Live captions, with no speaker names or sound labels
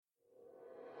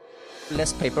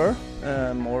Less paper,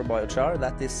 more biochar,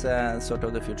 that is sort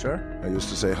of the future. I used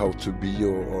to say how to bio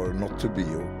or not to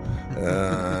bio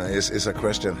is a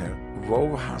question here.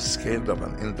 Vow has scaled up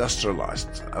and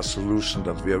industrialized a solution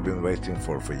that we have been waiting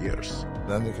for years.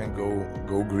 Then you can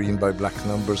go green by black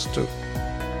numbers too.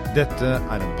 Dette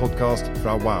en podcast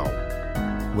fra Vow.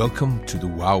 Welcome to the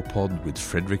Vow Pod with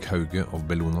Frederic Hauge of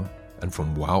Bellona, and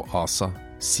from Vow ASA,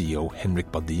 CEO Henrik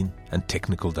Badin and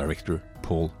Technical Director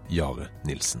Paul Jare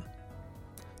Nilsen.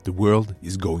 The world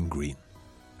is going green,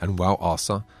 and Vow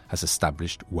ASA has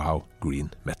established Vow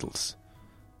Green Metals.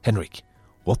 Henrik,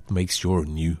 what makes your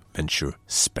new venture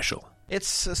special? It's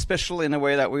special in a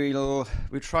way that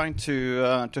we're trying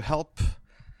to help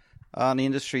an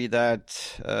industry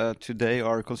that today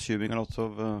are consuming a lot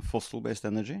of fossil-based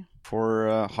energy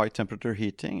for high temperature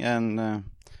heating and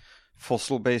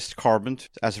fossil-based carbon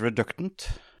as a reductant.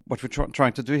 What we're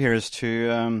trying to do here is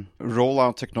to roll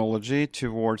out technology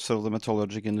towards sort of the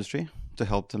metallurgic industry to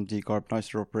help them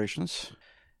decarbonize their operations.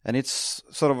 And it's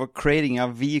sort of creating a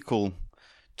vehicle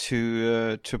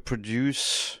to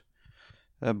produce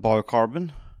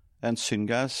biocarbon and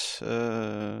syngas,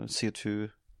 CO2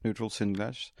 neutral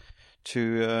syngas,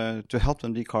 to help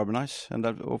them decarbonize. And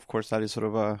that, of course, that is sort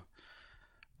of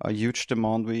a huge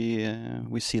demand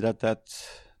we see that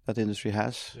industry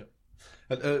has. Yeah.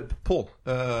 Paul,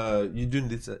 you're doing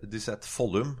this at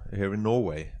Follum here in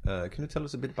Norway. Can you tell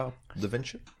us a bit about the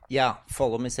venture? Yeah,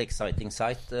 Follum is an exciting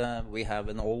site. We have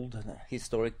an old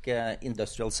historic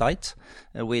industrial site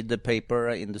with the paper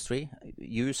industry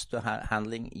used to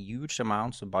handling huge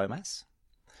amounts of biomass.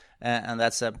 And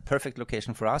that's a perfect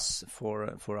location for us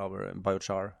for our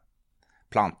biochar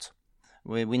plant.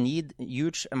 We need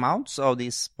huge amounts of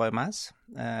this biomass,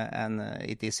 and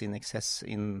it is in excess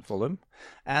in Follum.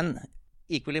 And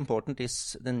equally important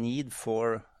is the need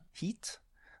for heat.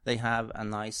 They have a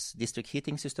nice district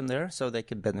heating system there, so they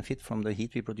can benefit from the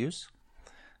heat we produce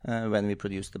when we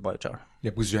produce the biochar.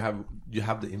 Yeah, because you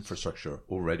have the infrastructure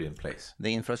already in place.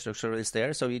 The infrastructure is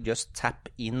there, so we just tap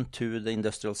into the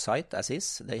industrial site as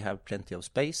is. They have plenty of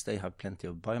space, they have plenty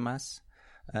of biomass,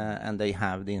 and they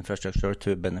have the infrastructure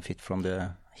to benefit from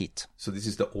the heat. So this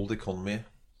is the old economy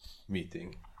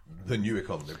meeting the new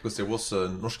economy, because there was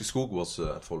Norske Skog was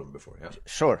at Follum before, yeah.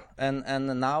 Sure, and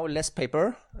now less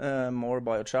paper, more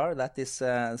biochar. That is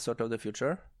sort of the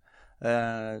future.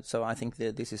 So I think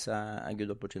that this is a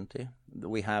good opportunity.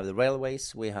 We have the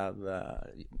railways, we have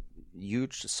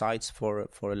huge sites for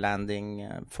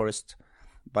landing forest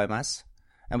biomass,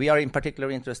 and we are in particular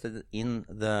interested in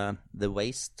the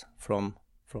waste from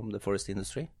the forest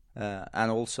industry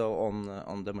and also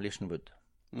on demolition wood.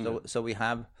 So we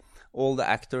have all the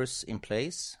actors in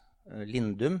place.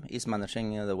 Lindum is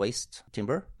managing the waste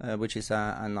timber, which is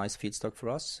a nice feedstock for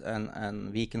us.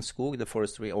 And Viken Skog, the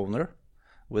forestry owner,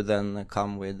 would then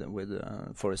come with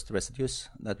forest residues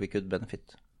that we could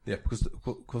benefit. Yeah,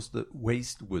 because the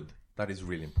waste wood, that is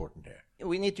really important here.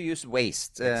 We need to use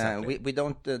waste. Exactly. We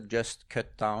don't just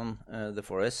cut down the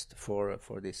forest for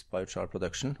this biochar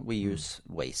production. We use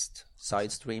waste,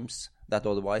 side streams that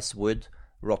otherwise would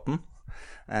rotten.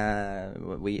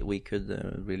 We could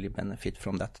really benefit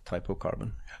from that type of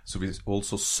carbon. So we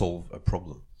also solve a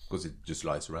problem because it just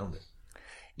lies around it.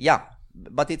 Yeah,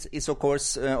 but it's of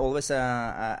course always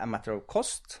a matter of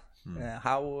cost.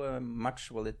 How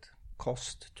much will it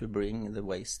cost to bring the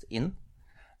waste in?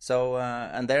 So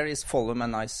and there is Follum a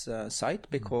nice site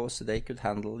because they could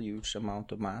handle huge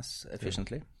amount of mass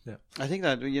efficiently. Yeah. I think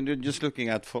that you're just looking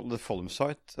at the Follum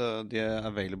site, the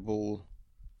available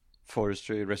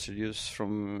forestry residues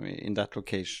from in that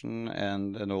location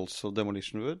and also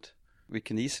demolition wood. We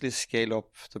can easily scale up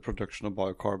the production of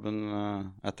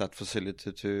biocarbon at that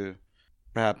facility to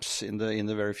perhaps in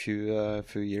the very few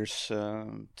years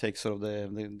take sort of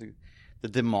the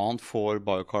demand for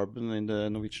biocarbon in the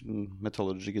Norwegian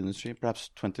metallurgic industry, perhaps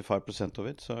 25% of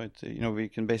it. So we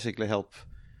can basically help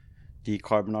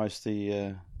decarbonize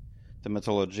the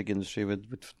metallurgic industry with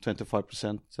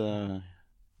 25%.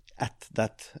 At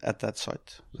that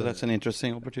site, so that's an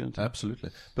interesting opportunity.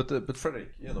 Absolutely, but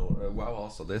Frederic, Vow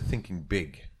ASA, they're thinking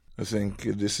big. I think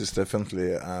this is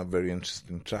definitely a very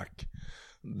interesting track.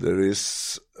 There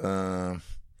is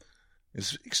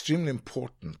it's extremely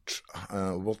important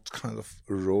what kind of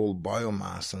role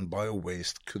biomass and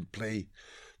bio-waste could play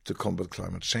to combat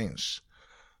climate change.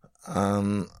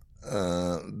 There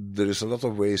is a lot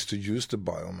of ways to use the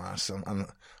biomass, and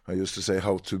I used to say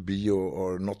how to bio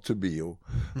or not to bio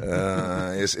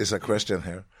is a question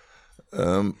here.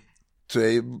 To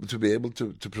be able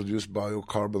to produce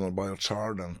biocarbon or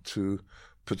biochar and to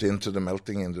put into the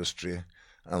melting industry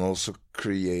and also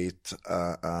create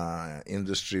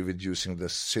industry with using the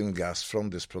syngas from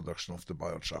this production of the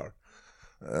biochar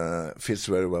fits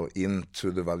very well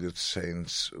into the value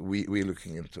chains we're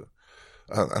looking into.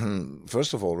 And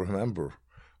first of all, remember,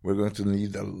 we're going to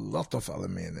need a lot of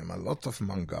aluminium, a lot of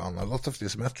mangan, a lot of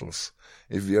these metals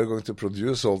if we are going to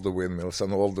produce all the windmills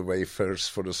and all the wafers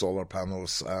for the solar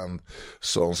panels and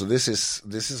so on. So this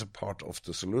is a part of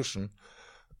the solution.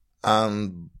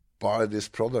 And by these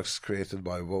products created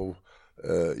by Vow,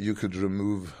 you could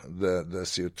remove the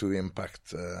CO2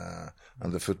 impact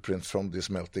and the footprint from this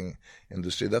melting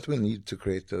industry that we need to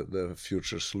create the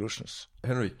future solutions.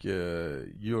 Henrik,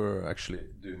 you're actually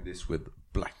doing this with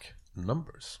black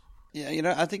numbers.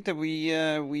 Yeah, I think that we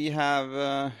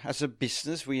have as a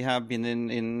business we have been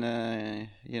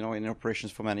in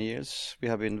operations for many years. We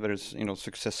have been very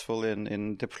successful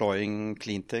in deploying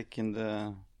clean tech in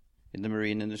the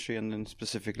marine industry and then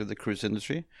specifically the cruise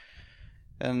industry.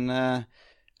 And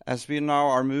as we now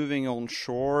are moving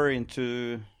onshore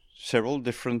into several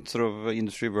different sort of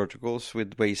industry verticals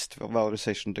with waste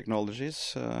valorization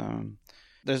technologies,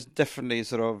 there's definitely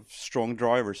sort of strong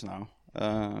drivers now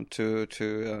to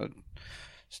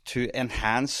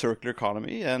enhance circular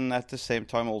economy and at the same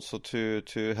time also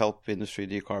to help industry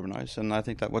decarbonize. And I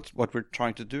think that what we're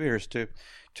trying to do here is to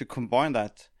combine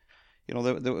that.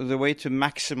 The way to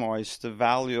maximize the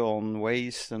value on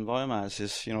waste and biomass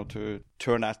is, to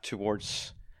turn that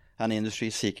towards an industry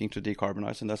seeking to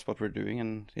decarbonize, and that's what we're doing,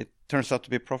 and it turns out to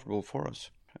be profitable for us.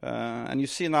 And you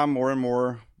see now more and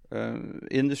more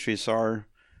industries are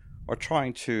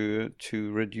trying to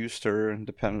reduce their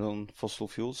dependence on fossil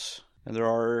fuels, and there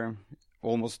are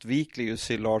almost weekly you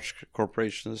see large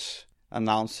corporations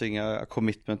announcing a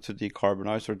commitment to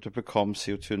decarbonize or to become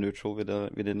CO2 neutral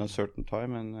within a certain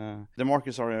time, and the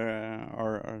markets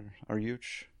are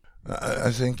huge.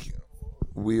 I think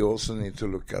we also need to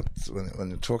look at, when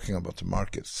you're talking about the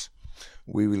markets,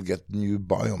 we will get new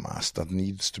biomass that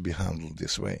needs to be handled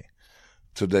this way.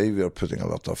 Today we are putting a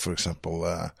lot of, for example,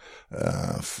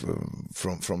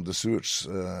 from the sewage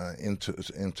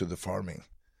into the farming.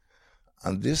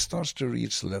 And this starts to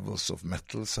reach levels of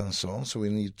metals and so on, so we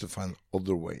need to find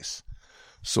other ways.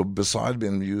 So beside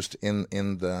being used in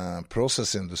the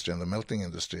process industry and the melting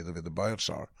industry with the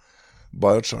biochar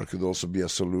could also be a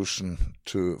solution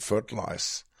to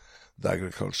fertilize the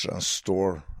agriculture and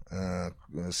store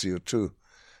CO2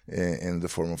 in the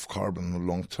form of carbon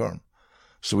long term.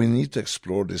 So we need to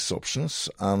explore these options,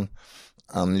 and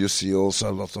you see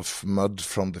also a lot of mud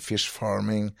from the fish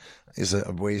farming is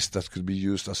a waste that could be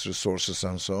used as resources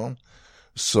and so on.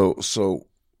 So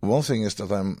one thing is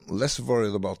that I'm less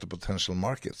worried about the potential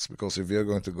markets, because if we are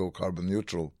going to go carbon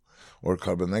neutral or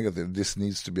carbon negative, this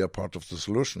needs to be a part of the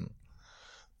solution.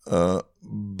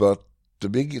 But the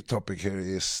big topic here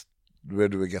is, where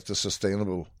do we get the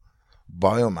sustainable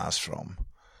biomass from?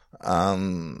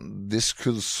 And this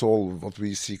could solve what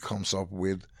we see comes up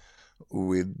with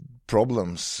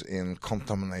problems in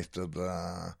contaminated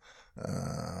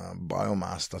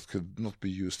biomass that could not be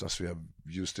used as we have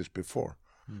used it before.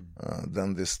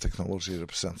 Then this technology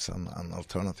represents an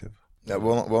alternative.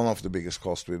 One of the biggest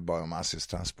costs with biomass is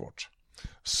transport.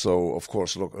 So, of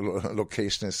course,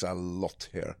 location is a lot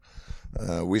here.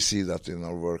 We see that in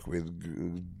our work with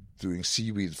doing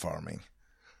seaweed farming.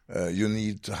 You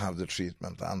need to have the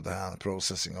treatment and the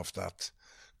processing of that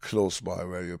close by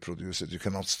where you produce it. You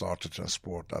cannot start to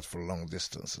transport that for long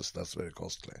distances. That's very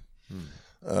costly.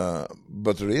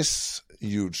 But there is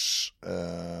huge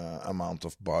amount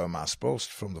of biomass, both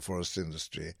from the forest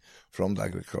industry, from the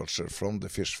agriculture, from the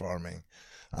fish farming,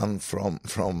 and from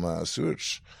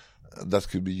sewage that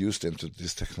could be used into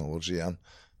this technology.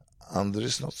 And there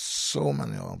is not so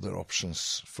many other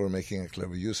options for making a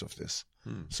clever use of this.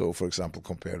 So, for example,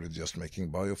 compared with just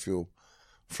making biofuel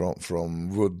from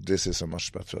wood, this is a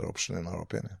much better option in our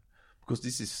opinion. Because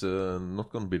this is not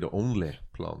going to be the only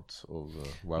plant of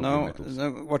Vow Green Metals.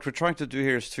 No, what we're trying to do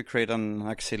here is to create an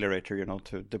accelerator,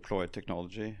 to deploy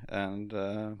technology, and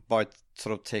by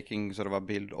sort of taking sort of a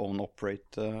build, own,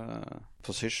 operate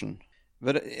position.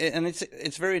 And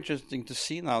it's very interesting to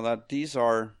see now that these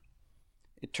are.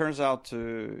 It turns out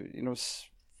to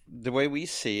the way we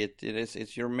see it,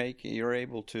 you're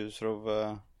able to sort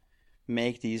of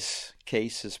make these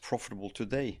cases profitable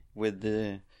today with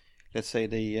the, let's say,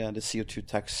 the CO2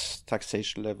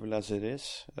 taxation level as it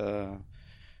is.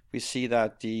 We see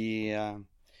that the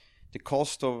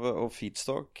cost of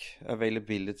feedstock,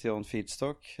 availability on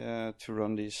feedstock to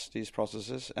run these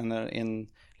processes, and in,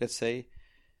 let's say,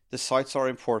 the sites are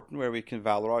important where we can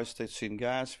valorize the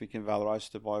syngas, we can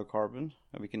valorize the biocarbon,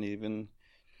 and we can even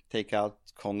take out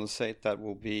condensate that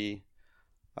will be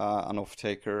an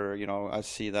off-taker. I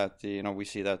see that we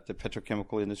see that the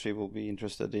petrochemical industry will be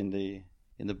interested in the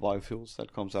biofuels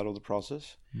that comes out of the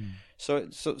process. So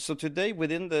today,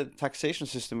 within the taxation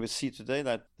system, we see today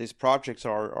that these projects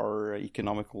are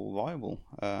economical viable.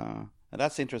 And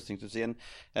that's interesting to see. And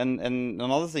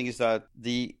another thing is that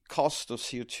the cost of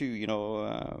CO2,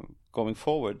 going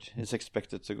forward, is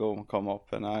expected to come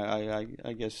up. And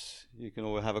I guess you can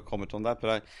always have a comment on that.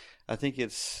 But I think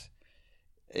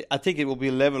it will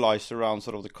be levelized around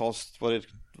sort of the cost,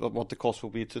 what the cost will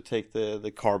be to take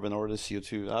the carbon or the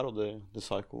CO2 out of the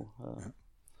cycle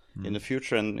in the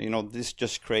future. And this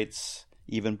just creates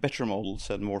even better models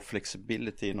and more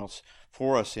flexibility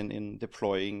for us in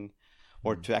deploying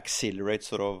or to accelerate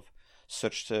sort of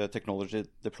such technology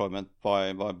deployment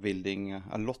by building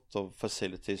a lot of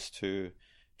facilities to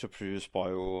produce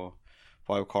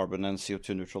biocarbon and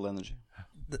CO2 neutral energy.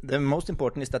 The most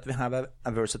important is that we have a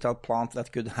versatile plant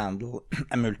that could handle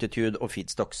a multitude of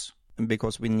feedstocks,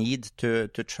 because we need to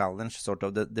challenge sort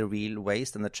of the real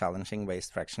waste and the challenging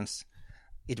waste fractions.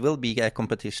 It will be a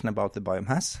competition about the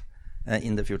biomass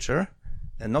in the future.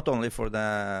 Not only for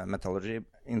the metallurgy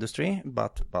industry,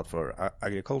 but for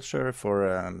agriculture,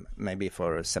 for maybe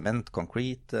for cement,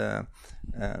 concrete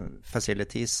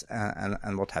facilities,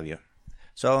 and what have you.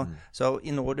 So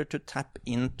in order to tap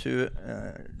into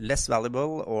less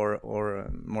valuable or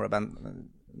more abundant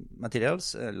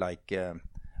materials like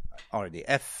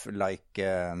RDF,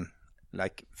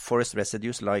 like forest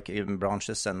residues, like even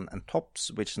branches and tops,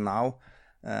 which now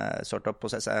sort of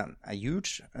possess a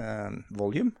huge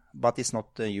volume, but is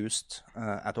not used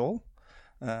at all.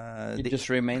 It just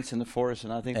remains in the forest,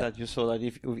 and I think that you saw that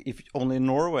if only in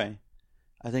Norway,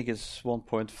 I think it's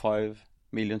 1.5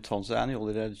 million tons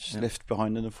annually that's left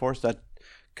behind in the forest that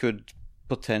could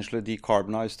potentially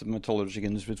decarbonize the metallurgical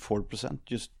industry with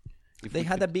 4%. They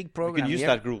had a big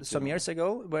program some years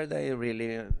ago where they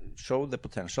really showed the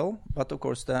potential, but of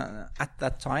course at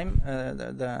that time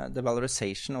the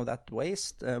valorization of that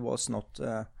waste was not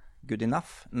good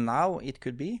enough. Now it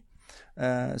could be.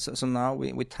 So now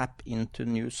we tap into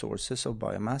new sources of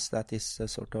biomass that is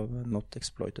sort of not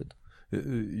exploited.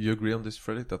 You agree on this,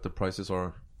 Frederic, that the prices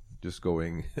are just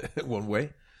going one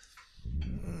way?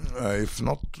 If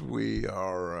not, we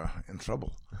are in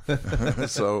trouble.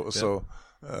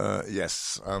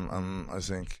 Yes, and I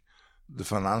think the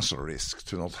financial risk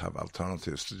to not have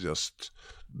alternatives to just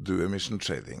do emission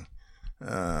trading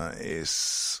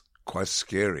is quite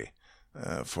scary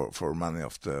for many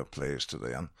of the players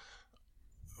today. And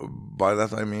by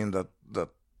that I mean that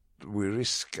we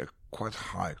risk a quite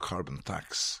high carbon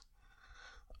tax.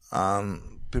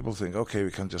 And people think, okay,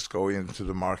 we can just go into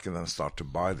the market and start to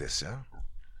buy this,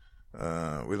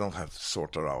 we don't have to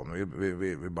sort around.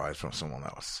 We buy it from someone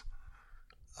else.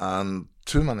 And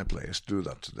too many players do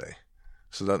that today.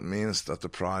 So that means that the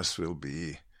price will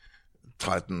be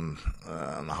tightened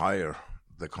and higher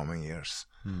the coming years.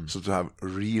 So to have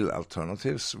real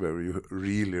alternatives where you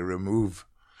really remove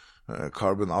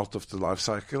carbon out of the life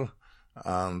cycle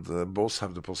and both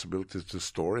have the possibility to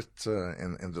store it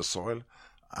in the soil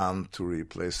and to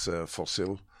replace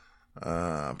fossil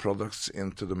products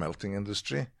into the melting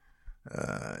industry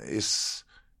is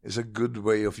a good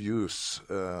way of use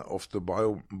of the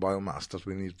biomass that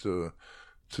we need to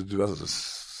do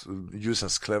use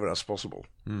as clever as possible,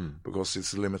 because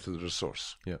it's a limited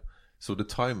resource. Yeah. So the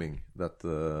timing that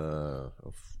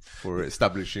for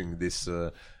establishing this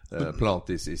plant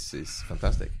is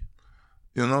fantastic.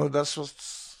 That's what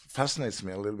fascinates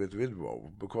me a little bit with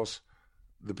Vow, because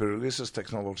the pyrolysis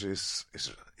technology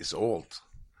is old.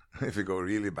 If you go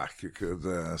really back, you could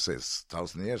say it's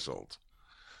 1,000 years old.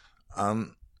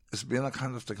 And it's been a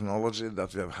kind of technology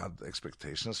that we have had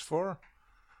expectations for,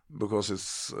 because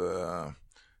it's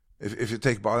if you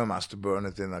take biomass to burn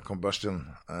it in a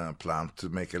combustion plant to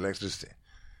make electricity,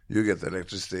 you get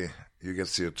electricity, you get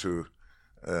CO2,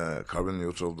 carbon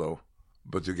neutral though,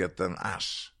 but you get then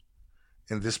ash.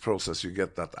 In this process, you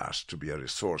get that ash to be a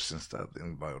resource instead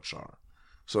in biochar.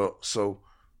 So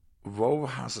Vow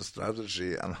has a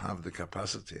strategy and have the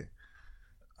capacity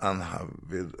and have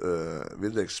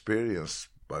with the experience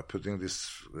by putting these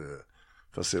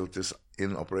facilities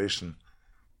in operation,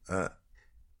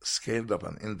 scaled up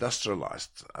and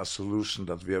industrialized a solution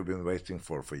that we have been waiting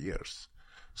for years.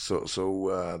 So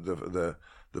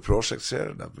the projects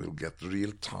here that will get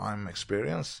real-time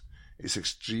experience is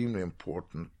extremely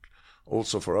important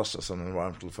also for us as an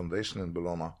environmental foundation in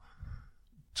Bellona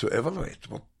to evaluate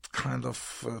what kind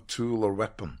of tool or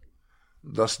weapon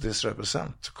does this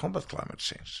represent to combat climate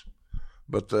change.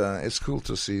 But it's cool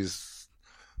to see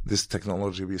this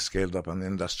technology be scaled up and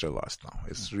industrialized now.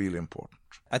 It's really important.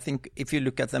 I think if you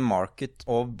look at the market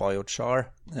of biochar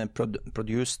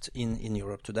produced in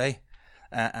Europe today,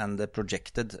 and the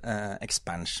projected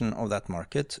expansion of that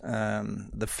market,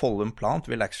 the Follum plant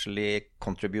will actually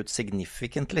contribute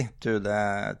significantly to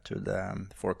the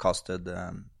forecasted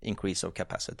increase of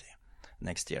capacity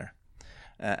next year.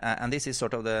 And this is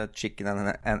sort of the chicken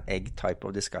and egg type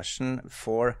of discussion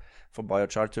for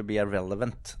biochar to be a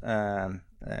relevant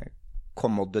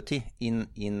commodity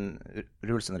in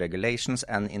rules and regulations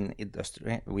and in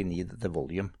industry. We need the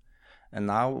volume. And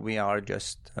now we are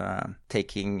just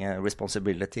taking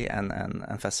responsibility and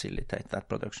facilitate that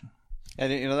production.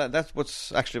 And you know that's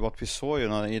what's actually what we saw. You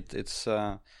know, it's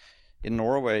in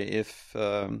Norway. If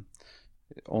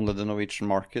only the Norwegian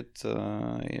market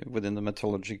within the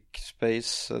metallurgic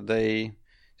space, they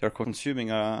are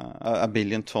consuming a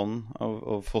billion ton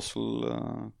of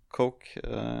fossil coke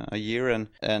a year,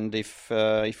 and if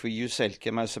we use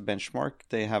Elkem as a benchmark,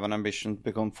 they have an ambition to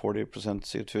become 40%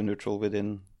 CO2 neutral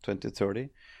within 2030.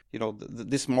 You know,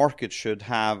 this market should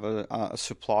have a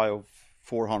supply of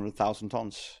 400,000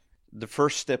 tons. The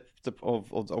first step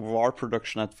of our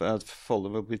production at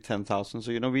Follum will be 10,000.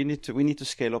 So you know, we need to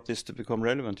scale up this to become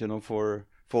relevant. You know, for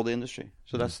the industry.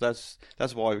 So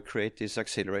that's why we create this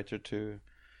accelerator to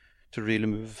really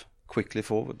move quickly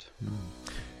forward.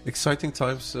 Exciting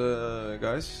times,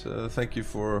 guys. Thank you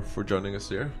for joining us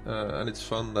here. And it's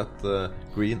fun that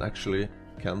green actually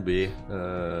can be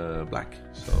black.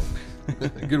 So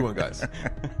good one, guys.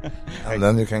 And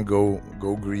then you can go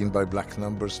green by black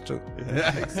numbers too.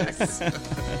 Yeah, exactly.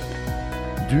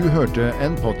 Du hørte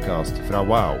en podcast fra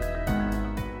Wow.